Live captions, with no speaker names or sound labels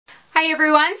Hi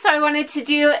everyone, so I wanted to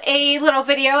do a little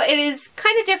video. It is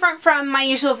kind of different from my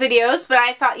usual videos, but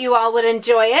I thought you all would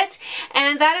enjoy it.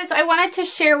 And that is, I wanted to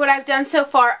share what I've done so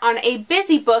far on a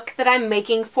busy book that I'm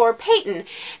making for Peyton.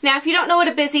 Now, if you don't know what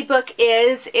a busy book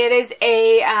is, it is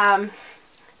a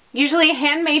usually a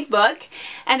handmade book,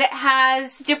 and it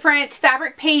has different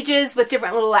fabric pages with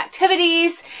different little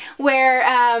activities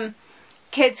where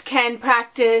kids can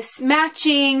practice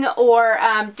matching or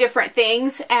different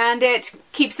things, and it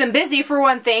keeps them busy for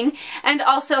one thing, and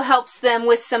also helps them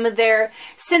with some of their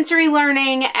sensory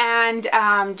learning and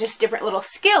just different little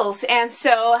skills. And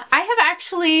so I have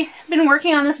actually been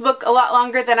working on this book a lot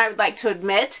longer than I would like to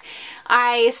admit.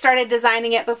 I started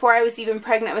designing it before I was even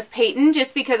pregnant with Peyton,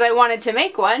 just because I wanted to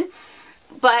make one,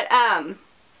 but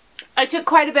I took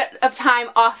quite a bit of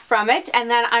time off from it, and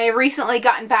then I have recently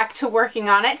gotten back to working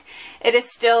on it. It is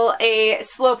still a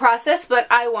slow process, but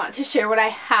I want to share what I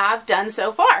have done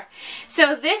so far.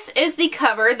 So this is the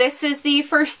cover. This is the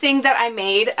first thing that I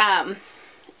made,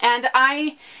 and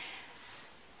I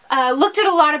looked at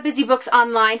a lot of busy books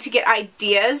online to get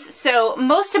ideas. So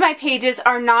most of my pages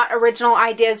are not original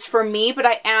ideas for me, but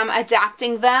I am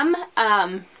adapting them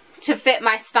to fit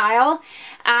my style.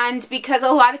 And because a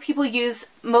lot of people use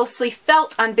mostly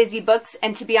felt on busy books,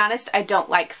 and to be honest, I don't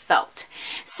like felt.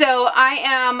 So I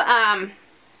am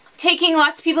taking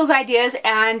lots of people's ideas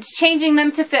and changing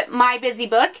them to fit my busy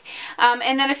book.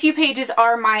 And then a few pages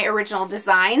are my original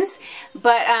designs.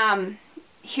 But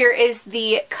here is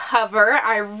the cover.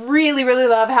 I really, really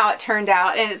love how it turned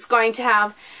out. And it's going to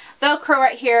have Velcro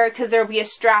right here because there will be a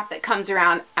strap that comes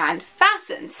around and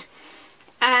fastens.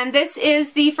 And this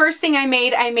is the first thing I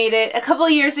made. I made it a couple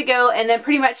of years ago and then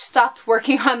pretty much stopped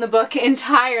working on the book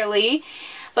entirely.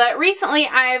 But recently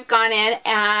I've gone in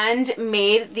and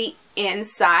made the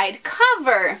inside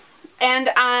cover. And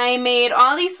I made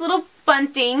all these little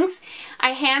buntings.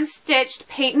 I hand stitched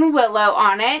Peyton Willow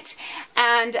on it,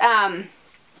 and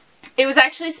it was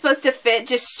actually supposed to fit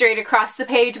just straight across the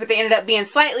page, but they ended up being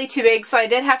slightly too big, so I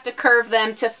did have to curve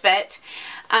them to fit.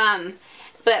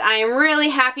 But I am really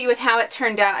happy with how it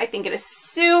turned out. I think it is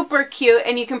super cute,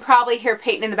 and you can probably hear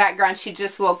Peyton in the background. She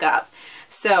just woke up,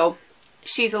 so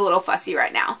she's a little fussy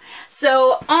right now.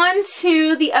 So on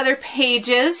to the other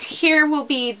pages. Here will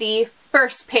be the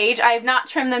first page. I have not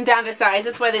trimmed them down to size.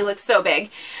 That's why they look so big.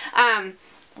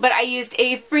 But I used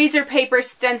a freezer paper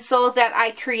stencil that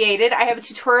I created. I have a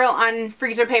tutorial on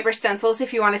freezer paper stencils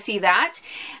if you want to see that.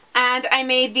 And I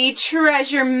made the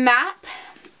treasure map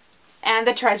and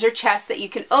the treasure chest that you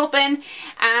can open,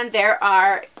 and there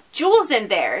are jewels in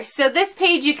there. So this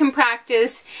page you can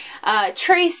practice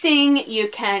tracing, you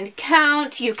can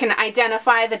count, you can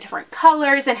identify the different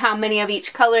colors and how many of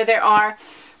each color there are.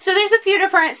 So there's a few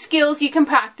different skills you can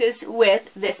practice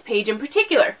with this page in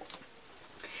particular.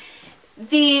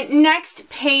 The next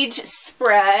page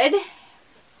spread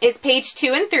is page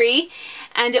 2 and 3,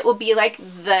 and it will be like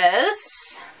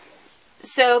this.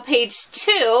 So page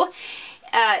 2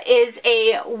 is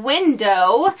a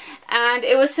window, and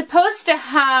it was supposed to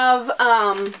have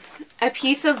a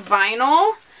piece of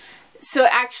vinyl, so it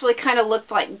actually kind of looked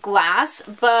like glass,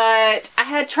 but I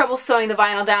had trouble sewing the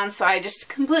vinyl down, so I just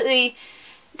completely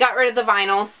got rid of the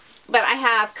vinyl. But I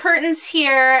have curtains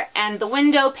here, and the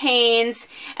window panes,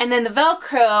 and then the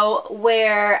Velcro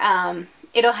where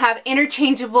it'll have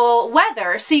interchangeable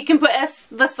weather, so you can put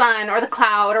the sun or the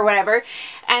cloud or whatever,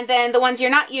 and then the ones you're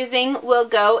not using will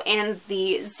go in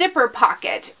the zipper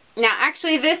pocket. Now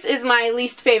actually this is my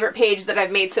least favorite page that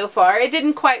I've made so far. It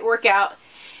didn't quite work out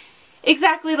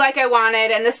exactly like I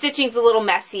wanted, and the stitching's a little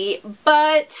messy,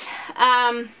 but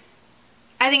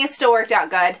I think it still worked out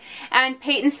good. And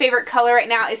Peyton's favorite color right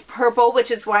now is purple,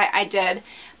 which is why I did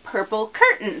purple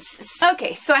curtains.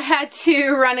 Okay, so I had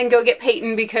to run and go get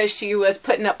Peyton because she was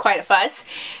putting up quite a fuss.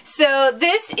 So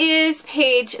this is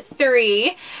page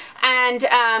 3, and it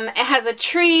has a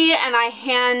tree, and I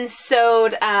hand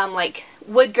sewed like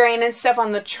wood grain and stuff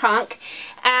on the trunk,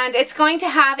 and it's going to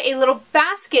have a little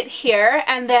basket here,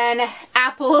 and then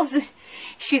apples.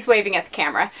 She's waving at the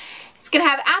camera. It's going to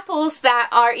have apples that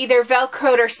are either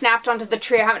Velcroed or snapped onto the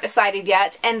tree. I haven't decided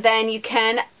yet. And then you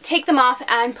can take them off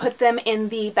and put them in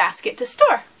the basket to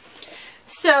store.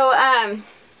 So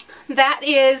that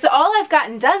is all I've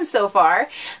gotten done so far.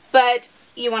 But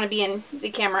you want to be in the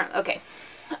camera? Okay.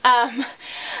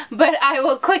 But I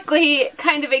will quickly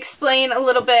kind of explain a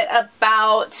little bit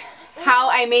about how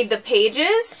I made the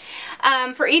pages.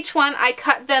 For each one, I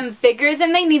cut them bigger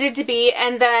than they needed to be,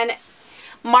 and then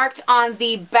marked on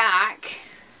the back.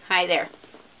 Hi there.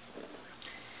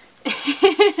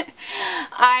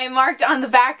 I marked on the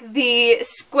back the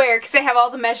square because I have all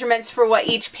the measurements for what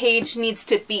each page needs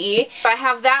to be. I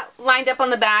have that lined up on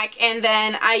the back, and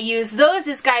then I use those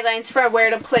as guidelines for where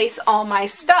to place all my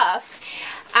stuff.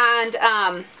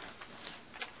 And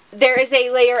there is a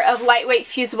layer of lightweight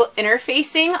fusible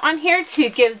interfacing on here to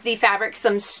give the fabric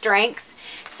some strength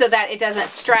so that it doesn't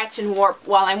stretch and warp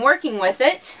while I'm working with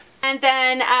it. And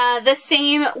then the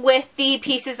same with the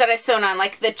pieces that I've sewn on.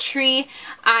 Like the tree,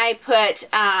 I put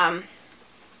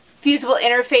fusible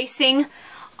interfacing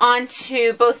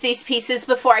onto both these pieces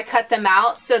before I cut them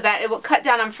out so that it will cut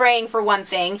down on fraying for one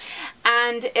thing,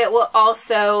 and it will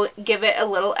also give it a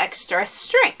little extra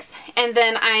strength. And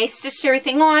then I stitched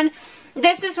everything on.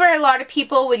 This is where a lot of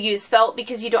people would use felt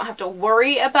because you don't have to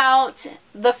worry about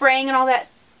the fraying and all that.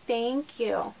 Thank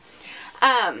you.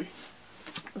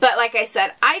 But like I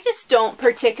said, I just don't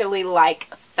particularly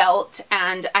like felt,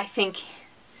 and I think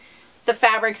the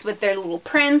fabrics with their little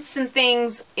prints and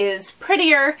things is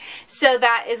prettier, so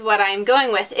that is what I'm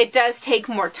going with. It does take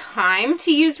more time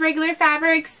to use regular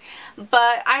fabrics,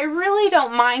 but I really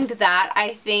don't mind that.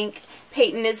 I think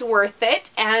Peyton is worth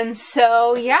it, and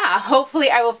so yeah, hopefully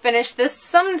I will finish this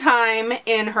sometime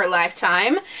in her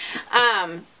lifetime.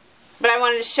 But I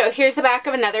wanted to show, here's the back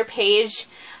of another page.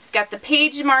 Got the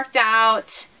page marked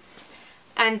out,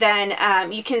 and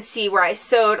then you can see where I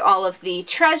sewed all of the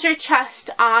treasure chest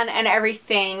on and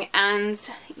everything. And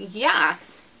yeah,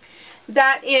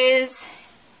 that is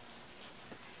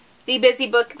the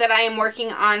busy book that I am working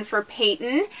on for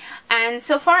Peyton, and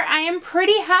so far I am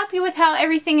pretty happy with how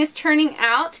everything is turning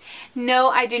out. No,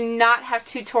 I do not have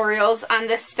tutorials on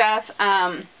this stuff.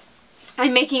 I'm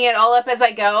making it all up as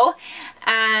I go,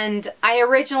 and I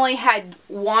originally had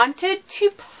wanted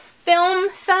to film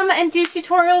some and do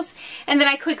tutorials, and then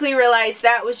I quickly realized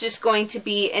that was just going to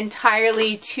be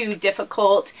entirely too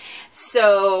difficult.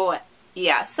 So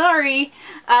yeah, sorry.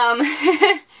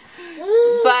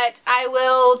 But I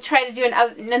will try to do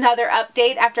another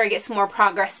update after I get some more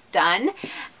progress done,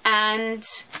 and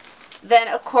then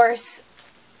of course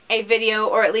a video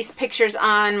or at least pictures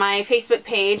on my Facebook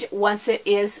page once it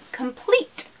is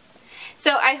complete.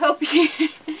 So I hope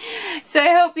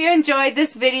you enjoyed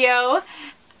this video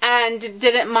and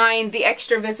didn't mind the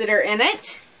extra visitor in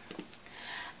it.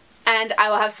 And I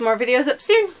will have some more videos up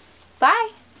soon.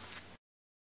 Bye!